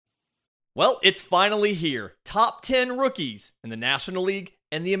Well, it's finally here. Top 10 rookies in the National League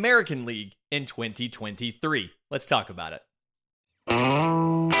and the American League in 2023. Let's talk about it.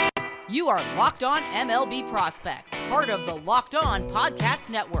 You are Locked On MLB Prospects, part of the Locked On Podcast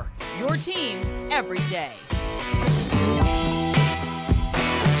Network, your team every day.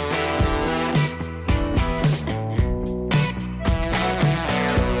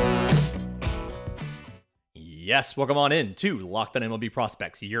 Yes, welcome on in to Locked On MLB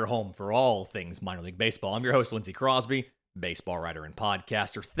Prospects, your home for all things minor league baseball. I'm your host, Lindsey Crosby, baseball writer and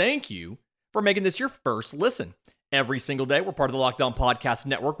podcaster. Thank you for making this your first listen. Every single day, we're part of the Locked On Podcast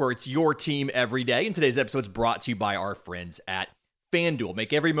Network, where it's your team every day. And today's episode is brought to you by our friends at FanDuel.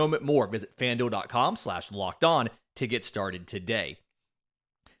 Make every moment more. Visit FanDuel.com/lockedon to get started today.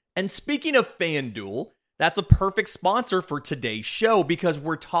 And speaking of FanDuel, that's a perfect sponsor for today's show because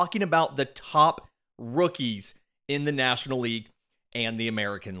we're talking about the top rookies in the National League and the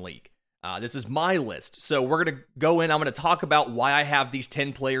American League. This is my list. So we're going to go in. I'm going to talk about why I have these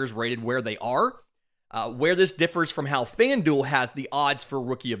 10 players rated where they are, where this differs from how FanDuel has the odds for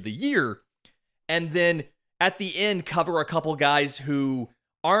Rookie of the Year, and then at the end cover a couple guys who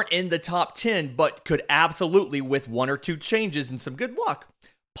aren't in the top 10 but could absolutely, with one or two changes and some good luck,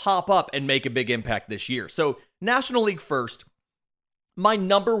 pop up and make a big impact this year. So National League first, my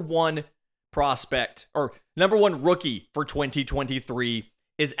number one prospect or number one rookie for 2023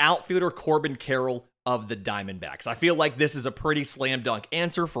 is outfielder Corbin Carroll of the Diamondbacks. I feel like this is a pretty slam dunk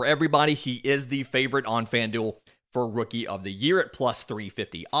answer for everybody. He is the favorite on FanDuel for Rookie of the Year at plus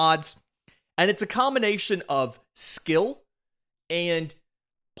 350 odds. And it's a combination of skill and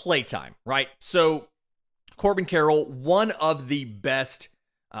playtime, right? So Corbin Carroll, one of the best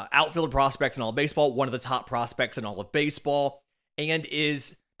outfielder prospects in all of baseball, one of the top prospects in all of baseball, and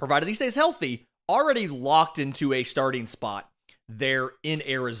is, provided he stays healthy, already locked into a starting spot there in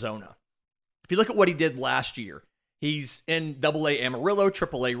Arizona. If you look at what he did last year, he's in AA Amarillo,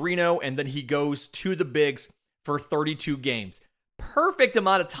 AAA Reno, and then he goes to the bigs for 32 games. Perfect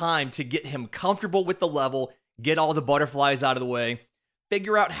amount of time to get him comfortable with the level, get all the butterflies out of the way,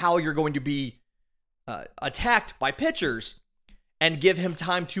 figure out how you're going to be attacked by pitchers, and give him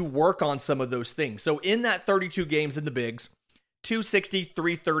time to work on some of those things. So in that 32 games in the bigs, 260,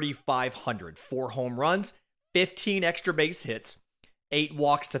 330, 500, 4 home runs, 15 extra base hits, 8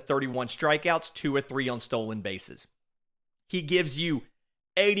 walks to 31 strikeouts, 2 or 3 on stolen bases. He gives you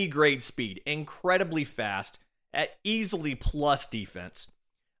 80 grade speed, incredibly fast, at easily plus defense.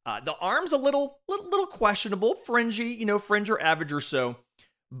 The arm's a little questionable, fringy, fringe or average or so,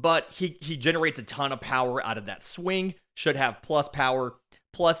 but he generates a ton of power out of that swing, should have plus power,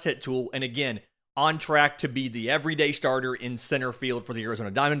 plus hit tool, and again, on track to be the everyday starter in center field for the Arizona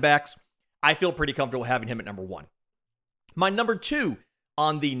Diamondbacks. I feel pretty comfortable having him at number one. My number two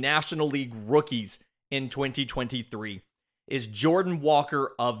on the National League rookies in 2023 is Jordan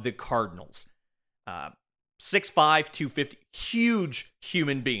Walker of the Cardinals. 6'5", 250, huge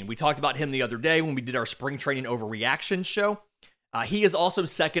human being. We talked about him the other day when we did our spring training overreaction show. He is also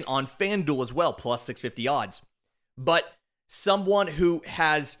second on FanDuel as well, plus 650 odds. But someone who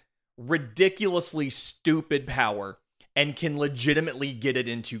has ridiculously stupid power and can legitimately get it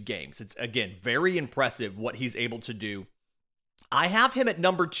into games. It's, again, very impressive what he's able to do. I have him at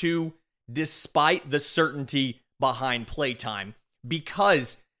number two despite the certainty behind playtime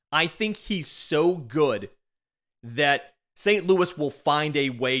because I think he's so good that St. Louis will find a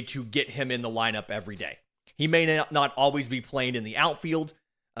way to get him in the lineup every day. He may not always be playing in the outfield.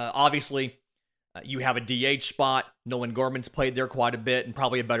 Obviously, you have a DH spot. Nolan Gorman's played there quite a bit and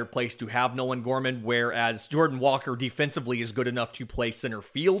probably a better place to have Nolan Gorman, whereas Jordan Walker defensively is good enough to play center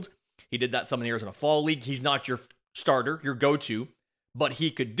field. He did that some in the Arizona Fall League. He's not your starter, your go-to, but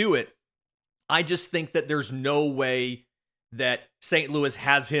he could do it. I just think that there's no way that St. Louis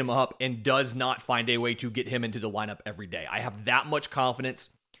has him up and does not find a way to get him into the lineup every day. I have that much confidence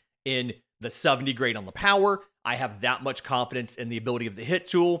in the 70 grade on the power. I have that much confidence in the ability of the hit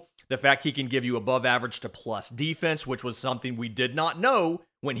tool. The fact he can give you above average to plus defense, which was something we did not know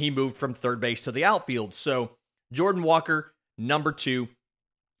when he moved from third base to the outfield. So Jordan Walker, number two,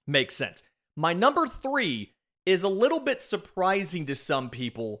 makes sense. My number three is a little bit surprising to some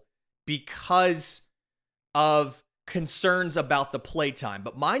people because of concerns about the playtime.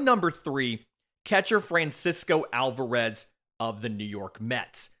 But my number three, catcher Francisco Alvarez of the New York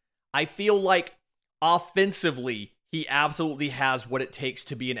Mets. I feel like offensively, he absolutely has what it takes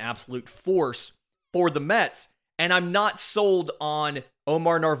to be an absolute force for the Mets. And I'm not sold on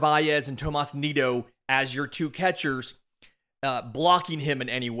Omar Narvaez and Tomas Nido as your two catchers blocking him in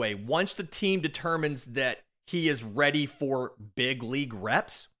any way. Once the team determines that he is ready for big league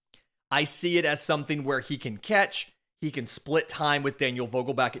reps, I see it as something where he can catch, he can split time with Daniel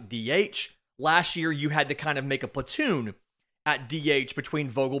Vogelbach at DH. Last year, you had to kind of make a platoon at DH between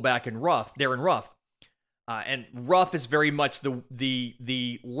Vogelbach and Darren Ruff. And Ruff is very much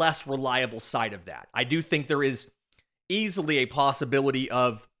the less reliable side of that. I do think there is easily a possibility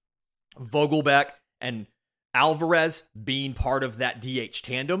of Vogelbach and Alvarez being part of that DH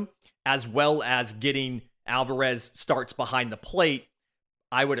tandem, as well as getting Alvarez starts behind the plate,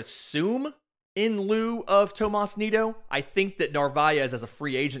 I would assume in lieu of Tomas Nido. I think that Narvaez, as a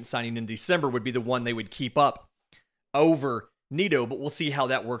free agent signing in December, would be the one they would keep up over Nido, but we'll see how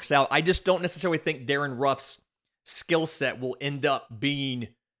that works out. I just don't necessarily think Darren Ruff's skill set will end up being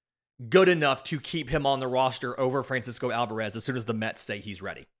good enough to keep him on the roster over Francisco Alvarez as soon as the Mets say he's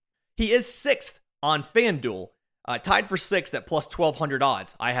ready. He is 6th on FanDuel, tied for 6th at plus 1,200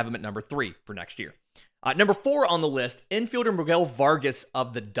 odds. I have him at number 3 for next year. Number 4 on the list, infielder Miguel Vargas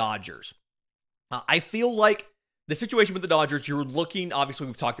of the Dodgers. I feel like the situation with the Dodgers, you're looking, obviously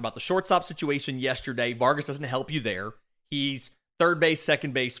we've talked about the shortstop situation yesterday. Vargas doesn't help you there. He's third base,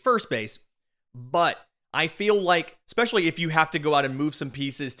 second base, first base. But I feel like, especially if you have to go out and move some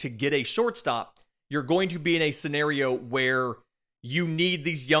pieces to get a shortstop, you're going to be in a scenario where you need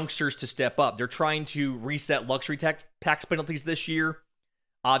these youngsters to step up. They're trying to reset luxury tax penalties this year.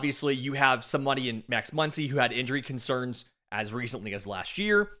 Obviously, you have somebody in Max Muncy who had injury concerns as recently as last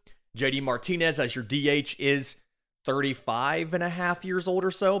year. JD Martinez as your DH is 35 and a half years old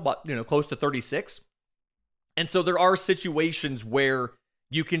or so, but close to 36. And so there are situations where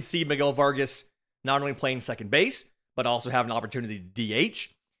you can see Miguel Vargas not only playing second base, but also have an opportunity to DH.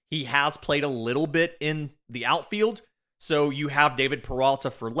 He has played a little bit in the outfield. So you have David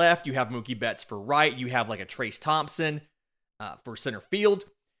Peralta for left, you have Mookie Betts for right, you have like a Trace Thompson for center field.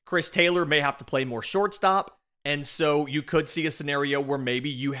 Chris Taylor may have to play more shortstop. And so you could see a scenario where maybe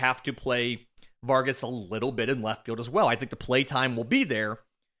you have to play Vargas a little bit in left field as well. I think the play time will be there.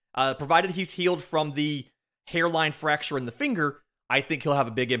 Provided he's healed from the hairline fracture in the finger, I think he'll have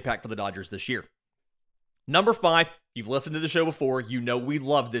a big impact for the Dodgers this year. Number 5, you've listened to the show before, you know we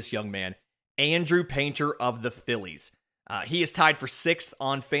love this young man, Andrew Painter of the Phillies. He is tied for 6th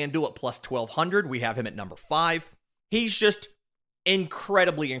on FanDuel at plus 1,200. We have him at number 5. He's just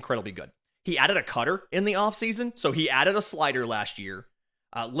incredibly, incredibly good. He added a cutter in the offseason, so he added a slider last year,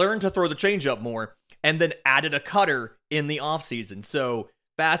 learned to throw the changeup more, and then added a cutter in the offseason. So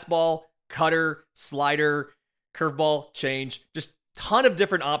fastball, cutter, slider, curveball, change, just ton of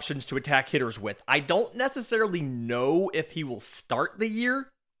different options to attack hitters with. I don't necessarily know if he will start the year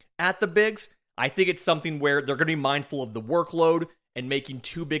at the bigs. I think it's something where they're going to be mindful of the workload and making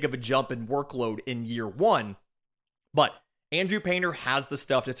too big of a jump in workload in year one. But Andrew Painter has the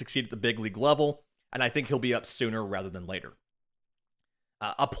stuff to succeed at the big league level, and I think he'll be up sooner rather than later.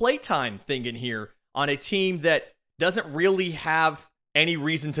 A playtime thing in here on a team that doesn't really have any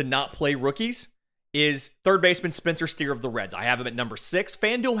reason to not play rookies is third baseman Spencer Steer of the Reds. I have him at number 6.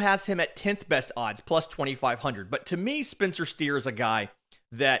 FanDuel has him at 10th best odds, plus 2,500. But to me, Spencer Steer is a guy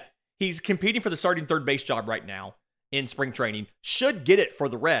that he's competing for the starting third base job right now in spring training. Should get it for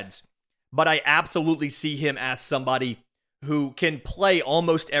the Reds. But I absolutely see him as somebody who can play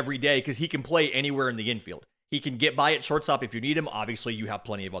almost every day because he can play anywhere in the infield. He can get by at shortstop if you need him. Obviously, you have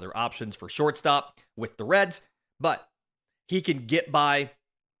plenty of other options for shortstop with the Reds. But he can get by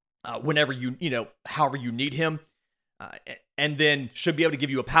whenever however you need him. And then should be able to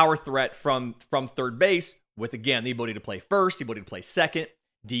give you a power threat from third base with, again, the ability to play first, the ability to play second,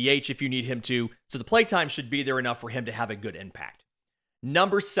 DH if you need him to. So the play time should be there enough for him to have a good impact.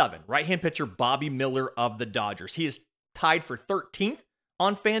 Number 7, right-hand pitcher Bobby Miller of the Dodgers. He is tied for 13th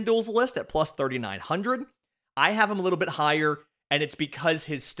on FanDuel's list at plus 3,900. I have him a little bit higher, and it's because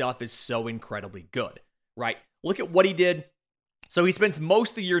his stuff is so incredibly good, right? Look at what he did. So he spends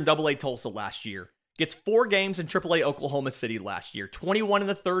most of the year in AA Tulsa last year, gets 4 games in AAA Oklahoma City last year, 21 in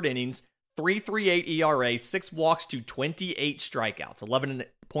the third innings, 3.38 ERA, 6 walks to 28 strikeouts, 11.8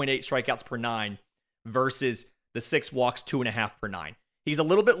 strikeouts per 9 versus the 6 walks, 2.5 per 9. He's a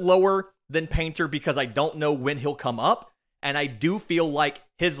little bit lower than Painter because I don't know when he'll come up, and I do feel like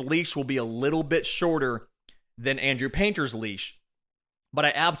his leash will be a little bit shorter than Andrew Painter's leash. But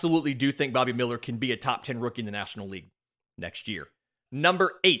I absolutely do think Bobby Miller can be a top 10 rookie in the National League next year.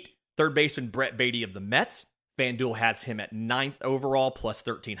 Number 8, third baseman Brett Baty of the Mets. FanDuel has him at 9th overall, plus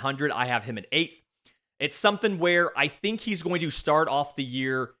 1,300. I have him at 8th. It's something where I think he's going to start off the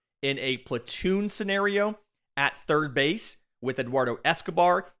year in a platoon scenario at third base with Eduardo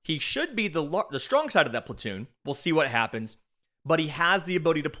Escobar. He should be the strong side of that platoon. We'll see what happens. But he has the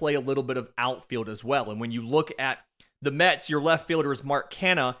ability to play a little bit of outfield as well. And when you look at the Mets, your left fielder is Mark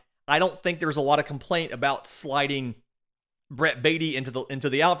Canha. I don't think there's a lot of complaint about sliding Brett Beatty into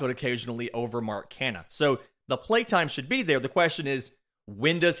the outfield occasionally over Mark Canha. So the playtime should be there. The question is,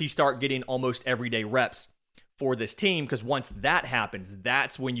 when does he start getting almost everyday reps for this team? Because once that happens,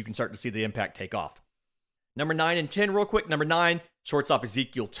 that's when you can start to see the impact take off. Number 9 and 10 real quick. Number 9, shortstop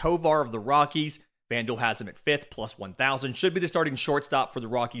Ezequiel Tovar of the Rockies. FanDuel has him at 5th, plus 1,000. Should be the starting shortstop for the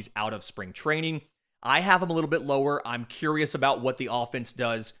Rockies out of spring training. I have him a little bit lower. I'm curious about what the offense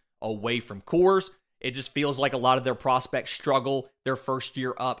does away from Coors. It just feels like a lot of their prospects struggle their first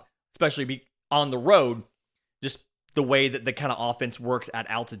year up, especially on the road, just the way that the kind of offense works at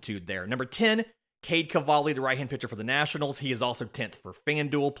altitude there. Number 10, Cade Cavalli, the right-hand pitcher for the Nationals. He is also 10th for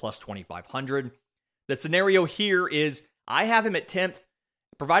FanDuel, plus 2,500. The scenario here is I have him at 10th.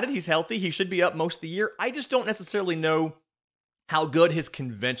 Provided he's healthy, he should be up most of the year. I just don't necessarily know how good his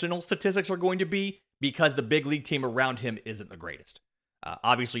conventional statistics are going to be because the big league team around him isn't the greatest.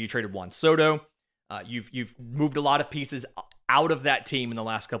 Obviously, you traded Juan Soto. You've moved a lot of pieces out of that team in the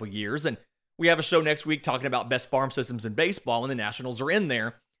last couple of years, and we have a show next week talking about best farm systems in baseball, and the Nationals are in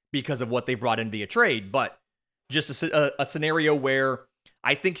there because of what they brought in via trade. But just a scenario where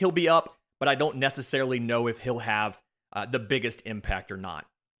I think he'll be up, but I don't necessarily know if he'll have the biggest impact or not.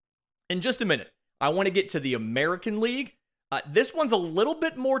 In just a minute, I want to get to the American League. This one's a little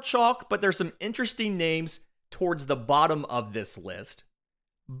bit more chalk, but there's some interesting names towards the bottom of this list.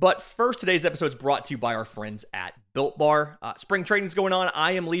 But first, today's episode is brought to you by our friends at Built Bar. Spring training's going on.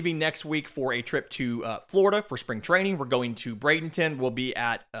 I am leaving next week for a trip to Florida for spring training. We're going to Bradenton. We'll be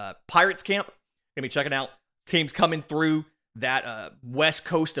at Pirates Camp. Going to be checking out teams coming through that west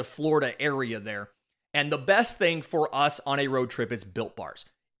coast of Florida area there. And the best thing for us on a road trip is Built Bars.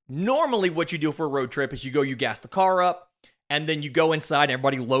 Normally, what you do for a road trip is you gas the car up, and then you go inside and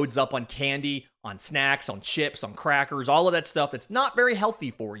everybody loads up on candy, on snacks, on chips, on crackers, all of that stuff that's not very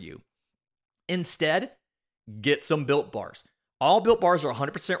healthy for you. Instead, get some Built Bars. All Built Bars are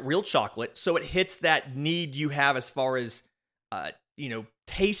 100% real chocolate, so it hits that need you have as far as,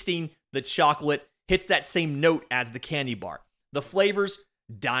 tasting the chocolate, hits that same note as the candy bar. The flavors,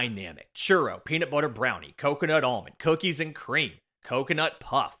 dynamic. Churro, peanut butter brownie, coconut almond, cookies and cream, coconut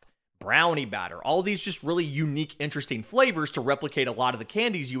puff, brownie batter, all these just really unique, interesting flavors to replicate a lot of the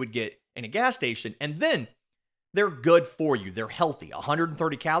candies you would get in a gas station. And then they're good for you. They're healthy.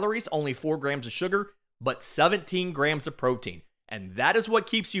 130 calories, only 4 grams of sugar, but 17 grams of protein. And that is what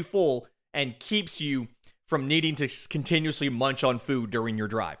keeps you full and keeps you from needing to continuously munch on food during your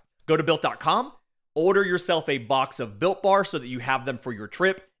drive. Go to Built.com, order yourself a box of Built Bars so that you have them for your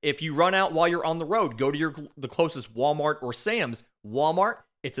trip. If you run out while you're on the road, go to the closest Walmart or Sam's. Walmart,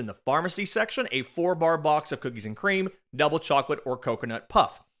 it's in the pharmacy section, a 4-bar box of cookies and cream, double chocolate, or coconut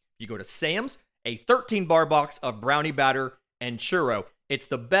puff. If you go to Sam's, a 13-bar box of brownie batter and churro. It's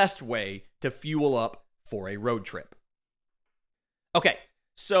the best way to fuel up for a road trip. Okay,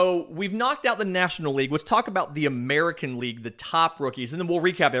 so we've knocked out the National League. Let's talk about the American League, the top rookies, and then we'll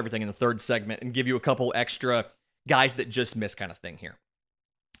recap everything in the third segment and give you a couple extra guys that just missed kind of thing here.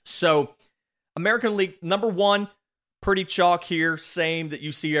 So, American League, number 1, pretty chalk here, same that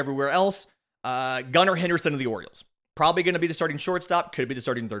you see everywhere else. Gunnar Henderson of the Orioles. Probably going to be the starting shortstop, could be the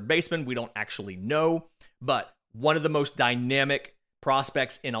starting third baseman. We don't actually know, but one of the most dynamic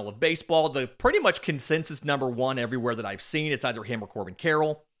prospects in all of baseball. The pretty much consensus number 1 everywhere that I've seen. It's either him or Corbin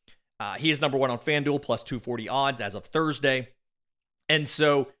Carroll. He is number 1 on FanDuel, plus 240 odds as of Thursday. And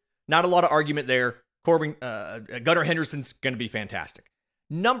so, not a lot of argument there. Gunnar Henderson's going to be fantastic.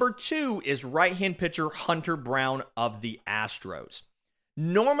 Number 2 is right-hand pitcher Hunter Brown of the Astros.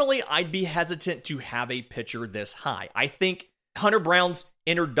 Normally, I'd be hesitant to have a pitcher this high. I think Hunter Brown's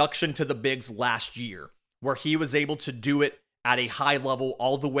introduction to the bigs last year, where he was able to do it at a high level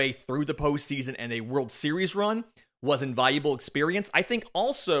all the way through the postseason and a World Series run, was invaluable experience. I think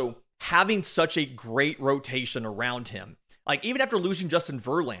also having such a great rotation around him, like even after losing Justin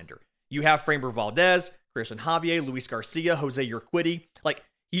Verlander, you have Framber Valdez, Christian Javier, Luis Garcia, Jose Urquidy. Like,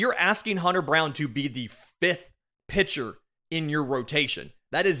 you're asking Hunter Brown to be the 5th pitcher in your rotation.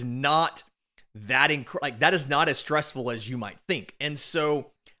 That is not that is not as stressful as you might think. And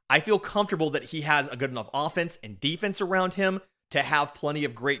so I feel comfortable that he has a good enough offense and defense around him to have plenty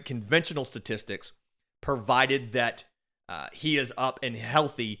of great conventional statistics, provided that he is up and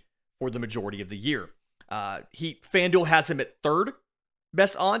healthy for the majority of the year. FanDuel has him at 3rd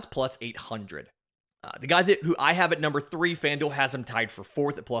best odds, plus 800. The guy who I have at number 3, FanDuel has him tied for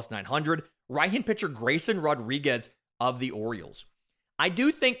 4th at plus 900. Right-hand pitcher Grayson Rodriguez of the Orioles. I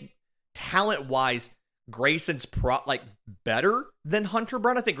do think talent-wise, Grayson's better than Hunter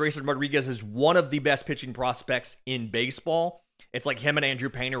Brown. I think Grayson Rodriguez is one of the best pitching prospects in baseball. It's like him and Andrew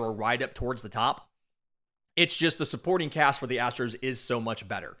Painter are right up towards the top. It's just the supporting cast for the Astros is so much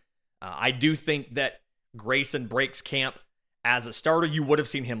better. I do think that Grayson breaks camp as a starter. You would have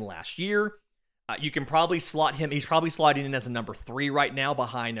seen him last year. You can probably slot him. He's probably sliding in as a number 3 right now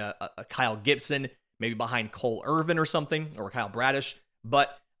behind a Kyle Gibson, maybe behind Cole Irvin or something, or Kyle Bradish.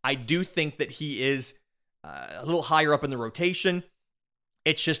 But I do think that he is a little higher up in the rotation.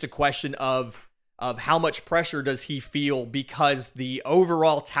 It's just a question of how much pressure does he feel, because the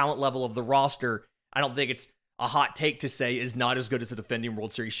overall talent level of the roster, I don't think it's a hot take to say, is not as good as the defending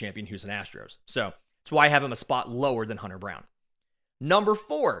World Series champion Houston Astros. So that's why I have him a spot lower than Hunter Brown. Number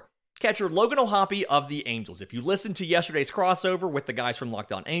 4, catcher Logan O'Hoppe of the Angels. If you listened to yesterday's crossover with the guys from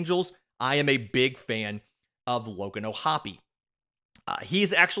Locked On Angels, I am a big fan of Logan O'Hoppe.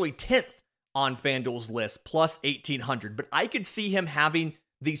 He's actually 10th on FanDuel's list, plus 1,800, but I could see him having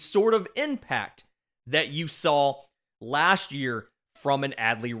the sort of impact that you saw last year from an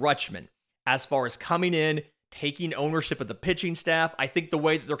Adley Rutschman. As far as coming in, taking ownership of the pitching staff, I think the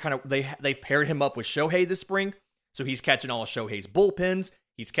way that they've paired him up with Shohei this spring, so he's catching all of Shohei's bullpens,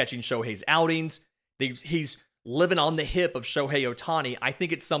 he's catching Shohei's outings, he's living on the hip of Shohei Ohtani. I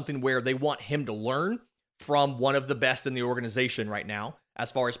think it's something where they want him to learn from one of the best in the organization right now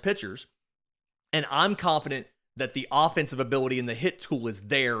as far as pitchers. And I'm confident that the offensive ability and the hit tool is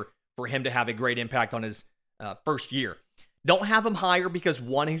there for him to have a great impact on his first year. Don't have him higher because,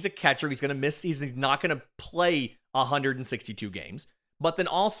 one, he's a catcher. He's going to miss. He's not going to play 162 games. But then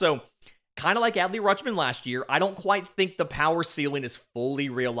also, kind of like Adley Rutschman last year, I don't quite think the power ceiling is fully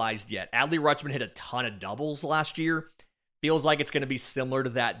realized yet. Adley Rutschman hit a ton of doubles last year. Feels like it's going to be similar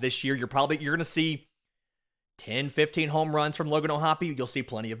to that this year. You're going to see 10, 15 home runs from Logan O'Hoppe. You'll see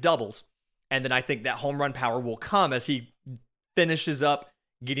plenty of doubles. And then I think that home run power will come as he finishes up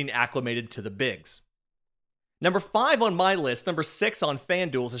getting acclimated to the bigs. Number 5 on my list, number 6 on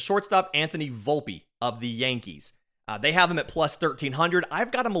FanDuel, is shortstop Anthony Volpe of the Yankees. They have him at plus 1,300.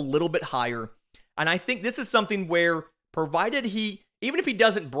 I've got him a little bit higher. And I think this is something where, provided even if he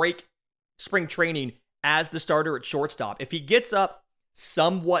doesn't break spring training as the starter at shortstop, if he gets up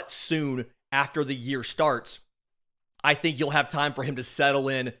somewhat soon after the year starts, I think you'll have time for him to settle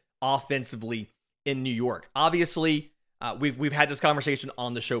in offensively in New York. Obviously, we've had this conversation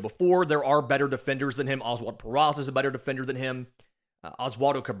on the show before. There are better defenders than him. Oswald Peraza is a better defender than him.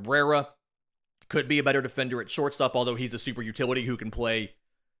 Oswaldo Cabrera could be a better defender at shortstop, although he's a super utility who can play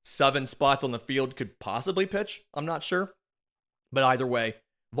 7 spots on the field, could possibly pitch. I'm not sure. But either way,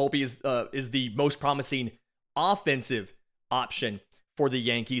 Volpe is the most promising offensive option for the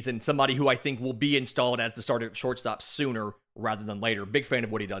Yankees, and somebody who I think will be installed as the starter at shortstop sooner rather than later. Big fan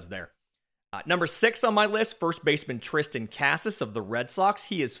of what he does there. Number 6 on my list, first baseman Triston Casas of the Red Sox.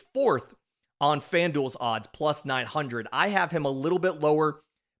 He is 4th on FanDuel's odds, plus 900. I have him a little bit lower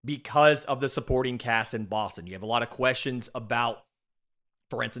because of the supporting cast in Boston. You have a lot of questions about,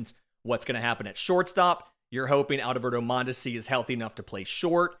 for instance, what's going to happen at shortstop. You're hoping Alberto Mondesi is healthy enough to play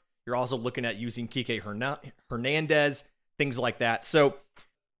short. You're also looking at using Kike Hernandez, things like that. So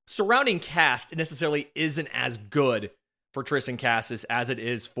surrounding cast necessarily isn't as good for Triston Casas as it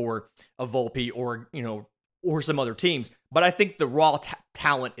is for a Volpe or some other teams. But I think the raw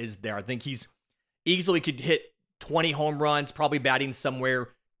talent is there. I think he's easily could hit 20 home runs, probably batting somewhere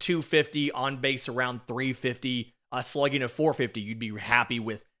 250, on base around 350, slugging of 450. You'd be happy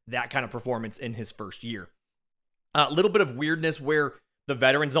with that kind of performance in his first year. A little bit of weirdness where the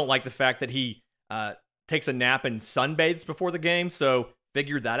veterans don't like the fact that he takes a nap and sunbathes before the game. So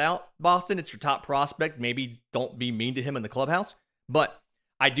figure that out, Boston. It's your top prospect. Maybe don't be mean to him in the clubhouse. But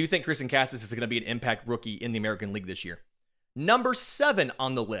I do think Triston Casas is going to be an impact rookie in the American League this year. Number 7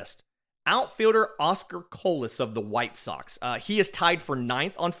 on the list, outfielder Oscar Colas of the White Sox. He is tied for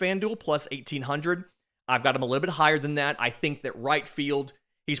 9th on FanDuel, plus 1,800. I've got him a little bit higher than that. I think that right field,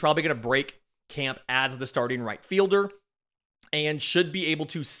 he's probably going to break camp as the starting right fielder and should be able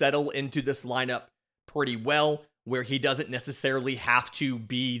to settle into this lineup pretty well, where he doesn't necessarily have to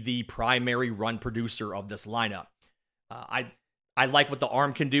be the primary run producer of this lineup. I like what the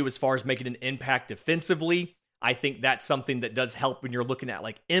arm can do as far as making an impact defensively. I think that's something that does help when you're looking at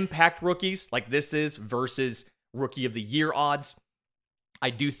like impact rookies like this is versus rookie of the year odds. I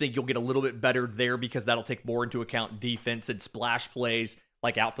do think you'll get a little bit better there because that'll take more into account defense and splash plays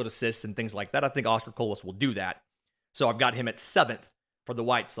like outfield assists and things like that. I think Oscar Colas will do that. So I've got him at 7th for the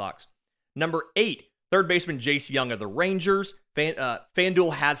White Sox. Number 8, third baseman Jace Young of the Rangers.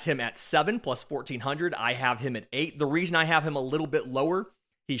 FanDuel has him at 7 plus 1,400. I have him at 8. The reason I have him a little bit lower,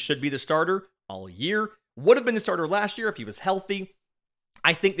 he should be the starter all year. Would have been the starter last year if he was healthy.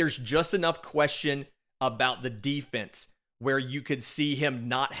 I think there's just enough question about the defense where you could see him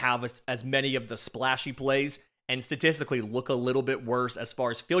not have as many of the splashy plays and statistically look a little bit worse as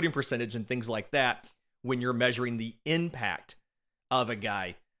far as fielding percentage and things like that when you're measuring the impact of a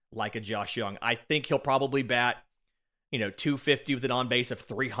guy like a Josh Jung. I think he'll probably bat, 250 with an on-base of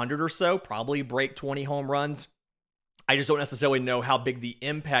 300 or so, probably break 20 home runs. I just don't necessarily know how big the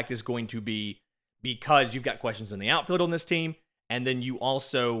impact is going to be because you've got questions in the outfield on this team, and then you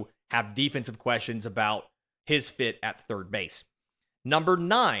also have defensive questions about his fit at third base. Number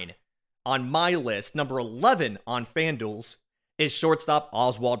 9 on my list, number 11 on FanDuel's, is shortstop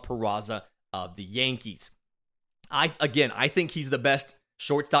Oswald Peraza of the Yankees. I think he's the best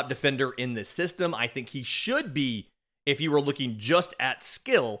shortstop defender in this system. I think he should be, if you were looking just at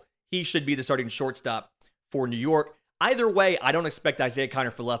skill, he should be the starting shortstop for New York. Either way, I don't expect Isiah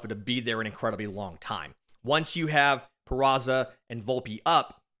Kiner-Falefa to be there an incredibly long time. Once you have Peraza and Volpe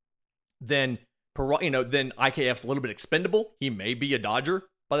up, then IKF's a little bit expendable. He may be a Dodger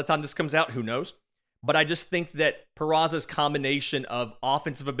by the time this comes out. Who knows? But I just think that Peraza's combination of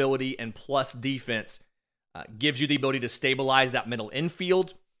offensive ability and plus defense gives you the ability to stabilize that middle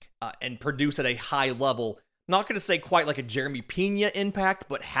infield and produce at a high level. Not going to say quite like a Jeremy Pena impact,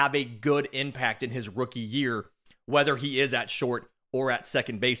 but have a good impact in his rookie year, whether he is at short or at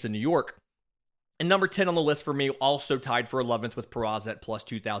second base in New York. And number 10 on the list for me, also tied for 11th with Peraza at plus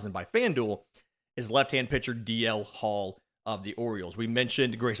 2,000 by FanDuel, is left-hand pitcher DL Hall of the Orioles. We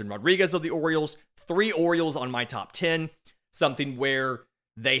mentioned Grayson Rodriguez of the Orioles. 3 Orioles on my top 10, something where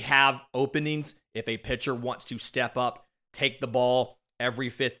they have openings if a pitcher wants to step up, take the ball every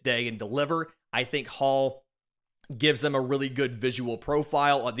 5th day and deliver. I think Hall gives them a really good visual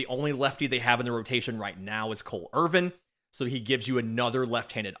profile. The only lefty they have in the rotation right now is Cole Irvin, so he gives you another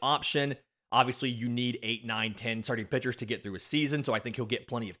left-handed option. Obviously, you need 8, 9, 10 starting pitchers to get through a season, so I think he'll get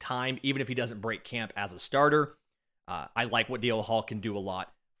plenty of time, even if he doesn't break camp as a starter. I like what DL Hall can do a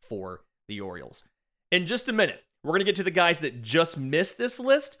lot for the Orioles. In just a minute, we're going to get to the guys that just missed this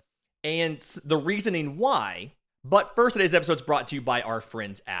list and the reasoning why. But first, today's episode is brought to you by our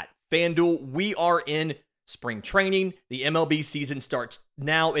friends at FanDuel. We are in spring training. The MLB season starts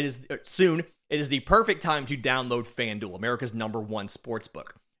now. It is soon. It is the perfect time to download FanDuel, America's #1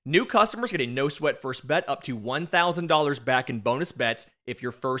 sportsbook. New customers get a no-sweat first bet up to $1,000 back in bonus bets if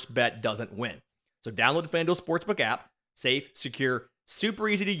your first bet doesn't win. So download the FanDuel Sportsbook app. Safe, secure, super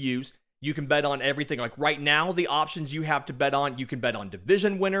easy to use. You can bet on everything. Like right now, the options you have to bet on, you can bet on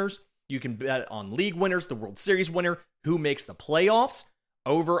division winners. You can bet on league winners, the World Series winner, who makes the playoffs,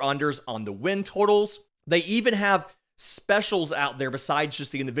 over-unders on the win totals. They even have specials out there besides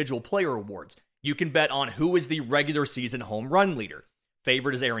just the individual player awards. You can bet on who is the regular season home run leader.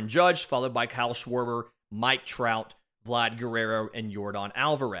 Favorite is Aaron Judge, followed by Kyle Schwarber, Mike Trout, Vlad Guerrero, and Yordan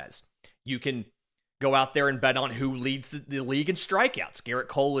Alvarez. You can go out there and bet on who leads the league in strikeouts. Garrett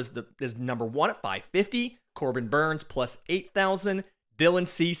Cole is number 1 at 550. Corbin Burns plus 8,000. Dylan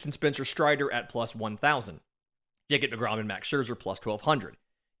Cease and Spencer Strider at plus 1,000. Jacob deGrom and Max Scherzer plus 1,200.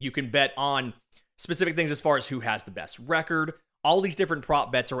 You can bet on specific things as far as who has the best record. All these different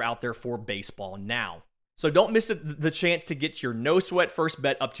prop bets are out there for baseball now. So don't miss the chance to get your no-sweat first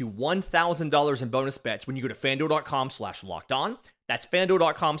bet up to $1,000 in bonus bets when you go to FanDuel.com/lockedon. That's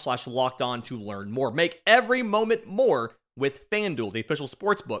FanDuel.com/lockedon to learn more. Make every moment more with FanDuel, the official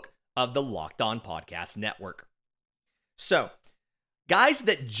sportsbook of the Locked On Podcast Network. So, guys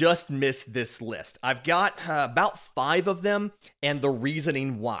that just missed this list, I've got about 5 of them and the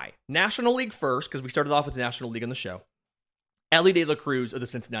reasoning why. National League first, because we started off with the National League on the show. Elly De La Cruz of the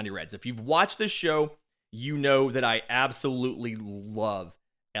Cincinnati Reds. If you've watched this show, you know that I absolutely love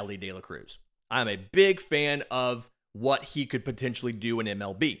Elly De La Cruz. I'm a big fan of what he could potentially do in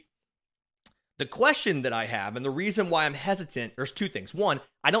MLB. The question that I have, and the reason why I'm hesitant, there's 2 things. 1,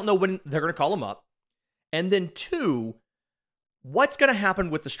 I don't know when they're going to call him up. And then 2, what's going to happen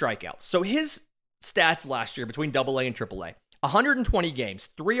with the strikeouts? So his stats last year between AA and AAA, 120 games,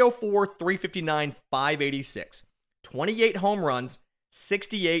 304, 359, 586, 28 home runs,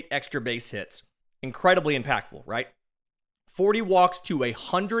 68 extra base hits. Incredibly impactful, right? 40 walks to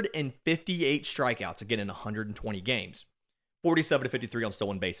 158 strikeouts, again in 120 games. 47-53 on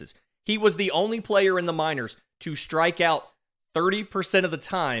stolen bases. He was the only player in the minors to strike out 30% of the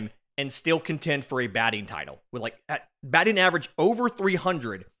time and still contend for a batting title. With like batting average over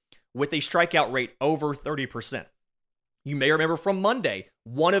 300 with a strikeout rate over 30%. You may remember from Monday,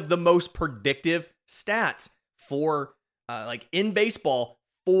 one of the most predictive stats for in baseball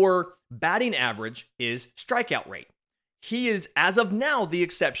for batting average is strikeout rate. He is, as of now, the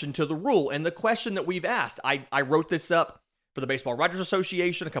exception to the rule. And the question that we've asked, I wrote this up for the Baseball Writers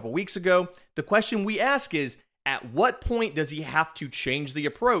Association a couple weeks ago. The question we ask is At what point does he have to change the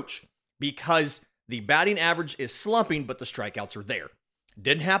approach? Because the batting average is slumping, but the strikeouts are there.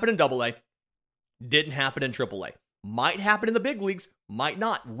 Didn't happen in AA. Didn't happen in AAA. Might happen in the big leagues. Might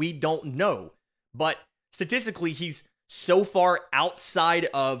not. We don't know. But statistically, he's so far outside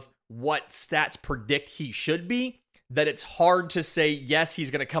of what stats predict he should be that it's hard to say, yes,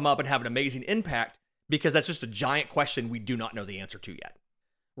 he's going to come up and have an amazing impact, because that's just a giant question we do not know the answer to yet.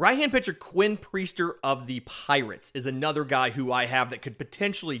 Right-hand pitcher Quinn Priester of the Pirates is another guy who I have that could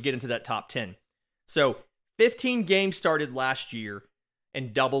potentially get into that top 10. So 15 games started last year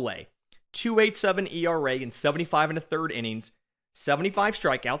in AA. 2.87 ERA in 75 and a third innings, 75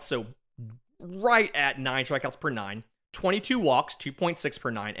 strikeouts, so right at 9 strikeouts per 9, 22 walks, 2.6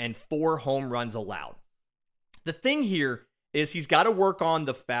 per 9, and 4 home runs allowed. The thing here is he's got to work on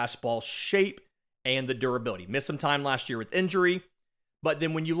the fastball shape and the durability. Missed some time last year with injury, but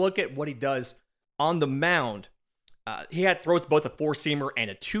then when you look at what he does on the mound, he had throws both a 4-seamer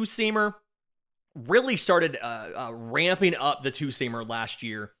and a 2-seamer. Really started ramping up the 2-seamer last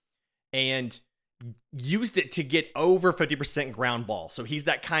year and used it to get over 50% ground ball. So he's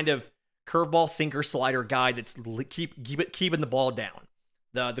that kind of curveball, sinker, slider guy that's keeping the ball down.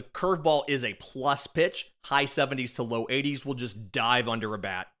 The curveball is a plus pitch, high 70s to low 80s, will just dive under a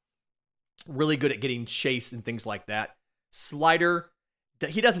bat. Really good at getting chase and things like that. Slider,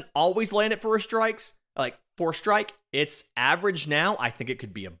 he doesn't always land it for strikes. Like for a strike, it's average now. I think it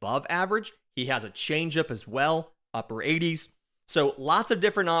could be above average. He has a changeup as well, upper 80s. So lots of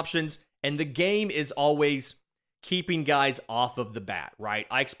different options, and the game is always keeping guys off of the bat, right?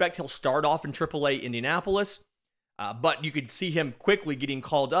 I expect he'll start off in AAA Indianapolis, but you could see him quickly getting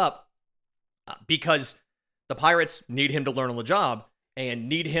called up because the Pirates need him to learn on the job and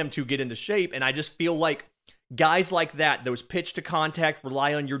need him to get into shape. And I just feel like guys like that, those pitch to contact,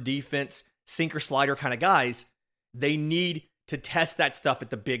 rely on your defense, sinker slider kind of guys, they need to test that stuff at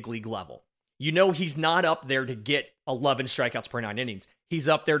the big league level. You know, he's not up there to get 11 strikeouts per 9 innings. He's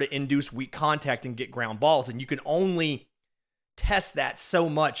up there to induce weak contact and get ground balls. And you can only test that so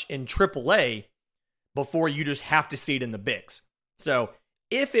much in AAA before you just have to see it in the bigs. So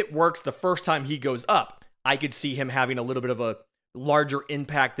if it works the first time he goes up, I could see him having a little bit of a larger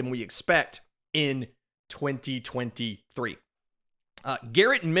impact than we expect in 2023.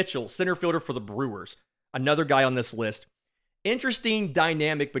 Garrett Mitchell, center fielder for the Brewers, another guy on this list. Interesting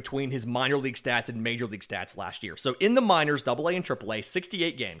dynamic between his minor league stats and major league stats last year. So in the minors, AA and AAA,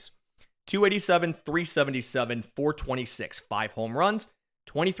 68 games, 287, 377, 426, 5 home runs,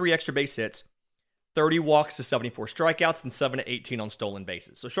 23 extra base hits, 30 walks to 74 strikeouts, and 7 to 18 on stolen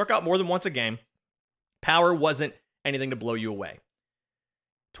bases. So struck out more than once a game. Power wasn't anything to blow you away.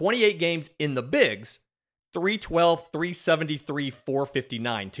 28 games in the bigs, 312, 373,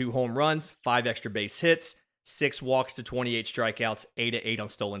 459, 2 home runs, 5 extra base hits, 6 walks to 28 strikeouts, 8 to 8 on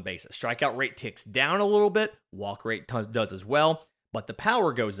stolen bases. Strikeout rate ticks down a little bit. Walk rate does as well, but the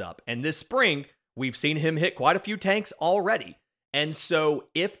power goes up. And this spring, we've seen him hit quite a few tanks already. And so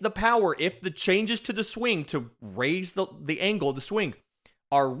if the changes to the swing to raise the angle of the swing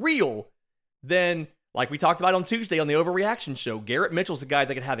are real, then like we talked about on Tuesday on the Overreaction Show, Garrett Mitchell's a guy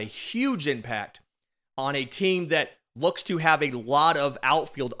that could have a huge impact on a team that looks to have a lot of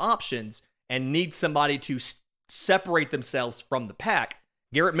outfield options and needs somebody to separate themselves from the pack.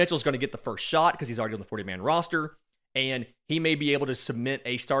 Garrett Mitchell's going to get the first shot because he's already on the 40-man roster, and he may be able to cement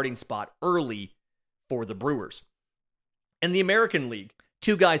a starting spot early for the Brewers. In the American League,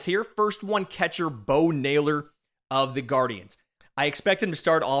 2 guys here. First one, catcher Bo Naylor of the Guardians. I expect him to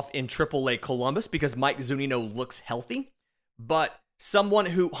start off in AAA Columbus because Mike Zunino looks healthy, but someone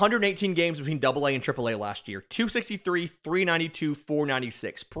who 118 games between AA and AAA last year, 263, 392,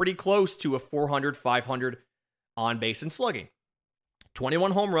 496, pretty close to a 400, 500 on base and slugging.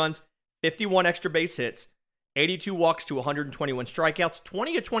 21 home runs, 51 extra base hits, 82 walks to 121 strikeouts,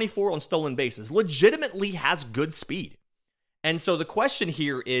 20 to 24 on stolen bases. Legitimately has good speed. And so the question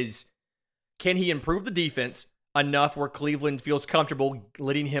here is, can he improve the defense enough where Cleveland feels comfortable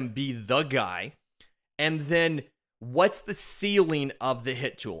letting him be the guy? And then what's the ceiling of the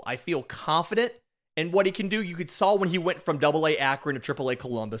hit tool? I feel confident in what he can do. You saw when he went from AA Akron to AAA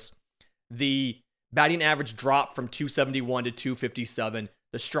Columbus, the batting average dropped from 271 to 257.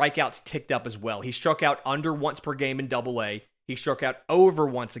 The strikeouts ticked up as well. He struck out under once per game in AA. He struck out over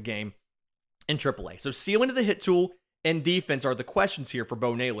once a game in AAA. So ceiling of the hit tool and defense are the questions here for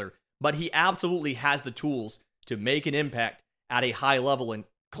Bo Naylor, but he absolutely has the tools to make an impact at a high level in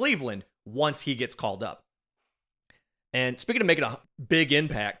Cleveland once he gets called up. And speaking of making a big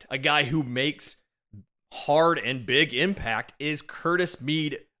impact, a guy who makes hard and big impact is Curtis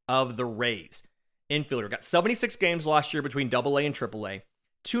Mead of the Rays. infielder. Got 76 games last year between AA and AAA.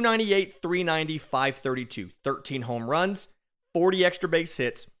 298, 390, 532. 13 home runs, 40 extra base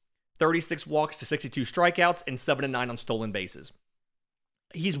hits, 36 walks to 62 strikeouts, and 7-9 on stolen bases.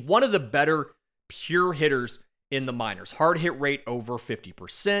 He's one of the better pure hitters in the minors. Hard hit rate over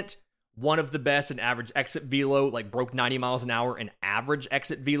 50%. One of the best in average exit velo, like broke 90 miles an hour in average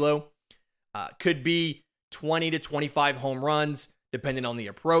exit velo. Could be 20 to 25 home runs, depending on the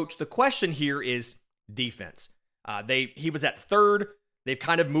approach. The question here is defense. He was at third. They've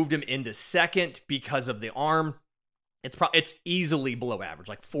kind of moved him into second because of the arm. It's easily below average,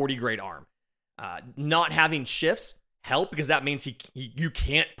 like 40 grade arm. Not having shifts help because that means you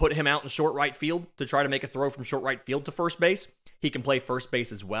can't put him out in short right field to try to make a throw from short right field to first base. He can play first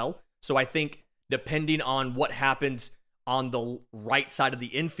base as well. So I think depending on what happens on the right side of the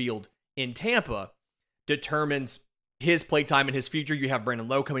infield in Tampa determines his play time and his future. You have Brandon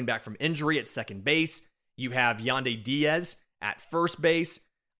Lowe coming back from injury at second base. You have Yandy Diaz at first base.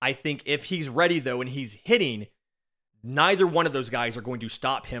 I think if he's ready, though, and he's hitting, neither one of those guys are going to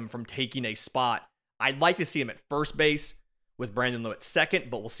stop him from taking a spot. I'd like to see him at first base with Brandon Lowe at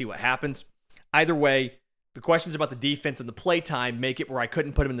second, but we'll see what happens. Either way, the questions about the defense and the play time make it where I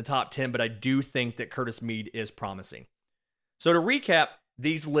couldn't put him in the top 10, but I do think that Curtis Mead is promising. So to recap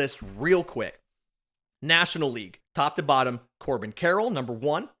these lists real quick. National League, top to bottom, Corbin Carroll, number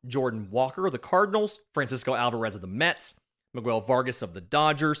 1, Jordan Walker of the Cardinals, Francisco Alvarez of the Mets, Miguel Vargas of the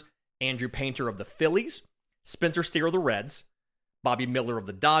Dodgers, Andrew Painter of the Phillies, Spencer Steer of the Reds, Bobby Miller of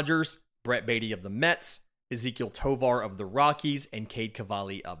the Dodgers, Brett Baty of the Mets, Ezekiel Tovar of the Rockies, and Cade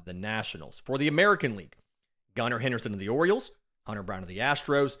Cavalli of the Nationals. For the American League, Gunnar Henderson of the Orioles, Hunter Brown of the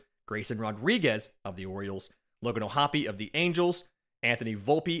Astros, Grayson Rodriguez of the Orioles, Logan O'Hoppe of the Angels, Anthony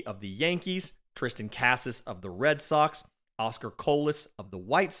Volpe of the Yankees, Tristan Cassis of the Red Sox, Oscar Colas of the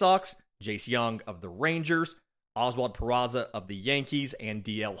White Sox, Jace Young of the Rangers, Oswald Peraza of the Yankees, and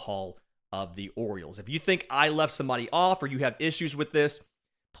DL Hall of the Orioles. If you think I left somebody off or you have issues with this,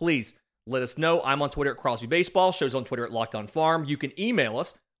 please let us know. I'm on Twitter at Crosby Baseball. Show's on Twitter at Locked On Farm. You can email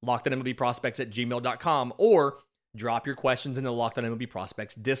us, LockedOnMLBProspects@gmail.com, or drop your questions in the Locked On MLB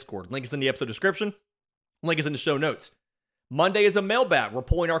Prospects Discord. Link is in the episode description. Link is in the show notes. Monday is a mailbag. We're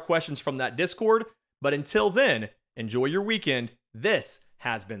pulling our questions from that Discord. But until then, enjoy your weekend. This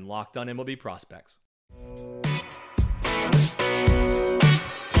has been Locked On MLB Prospects.